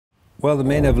Well, the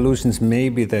main evolutions may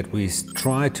be that we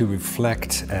try to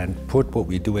reflect and put what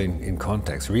we do in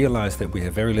context, realize that we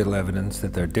have very little evidence,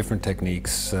 that there are different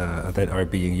techniques that are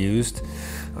being used,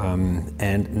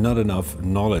 and not enough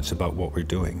knowledge about what we're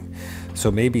doing.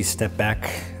 So maybe step back,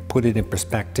 put it in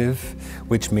perspective,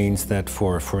 which means that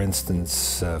for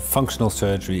instance, functional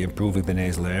surgery, improving the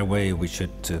nasal airway, we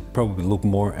should probably look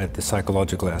more at the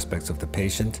psychological aspects of the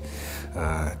patient.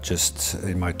 Just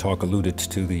in my talk alluded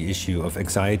to the issue of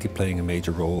anxiety playing a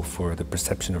major role for the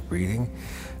perception of breathing,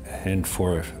 and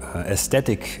for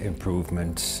aesthetic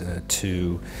improvement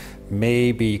to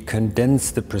maybe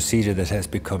condense the procedure that has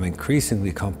become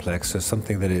increasingly complex, so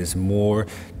something that is more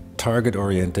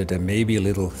target-oriented and maybe a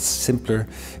little simpler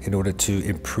in order to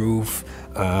improve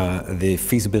the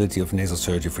feasibility of nasal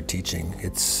surgery for teaching.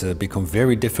 It's become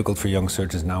very difficult for young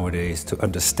surgeons nowadays to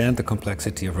understand the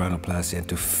complexity of rhinoplasty and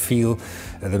to feel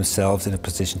themselves in a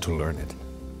position to learn it.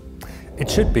 It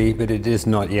should be, but it is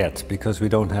not yet, because we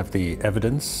don't have the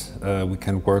evidence we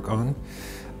can work on.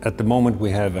 At the moment we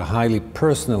have a highly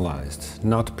personalized,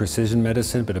 not precision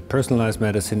medicine, but a personalized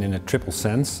medicine in a triple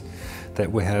sense, that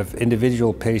we have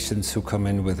individual patients who come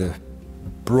in with a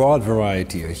broad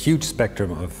variety, a huge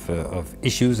spectrum of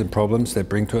issues and problems they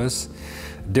bring to us,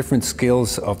 different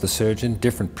skills of the surgeon,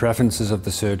 different preferences of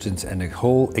the surgeons, and a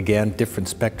whole, again, different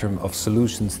spectrum of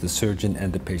solutions the surgeon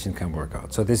and the patient can work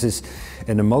out. So this is,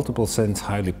 in a multiple sense,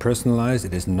 highly personalized.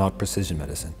 It is not precision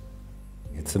medicine.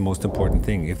 It's the most important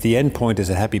thing. If the end point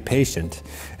is a happy patient,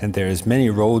 and there is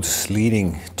many roads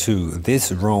leading to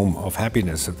this realm of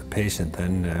happiness of the patient,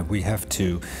 then we have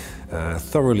to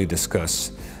thoroughly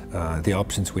discuss the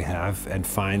options we have and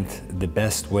find the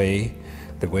best way,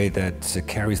 the way that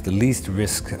carries the least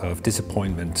risk of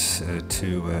disappointment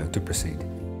to proceed.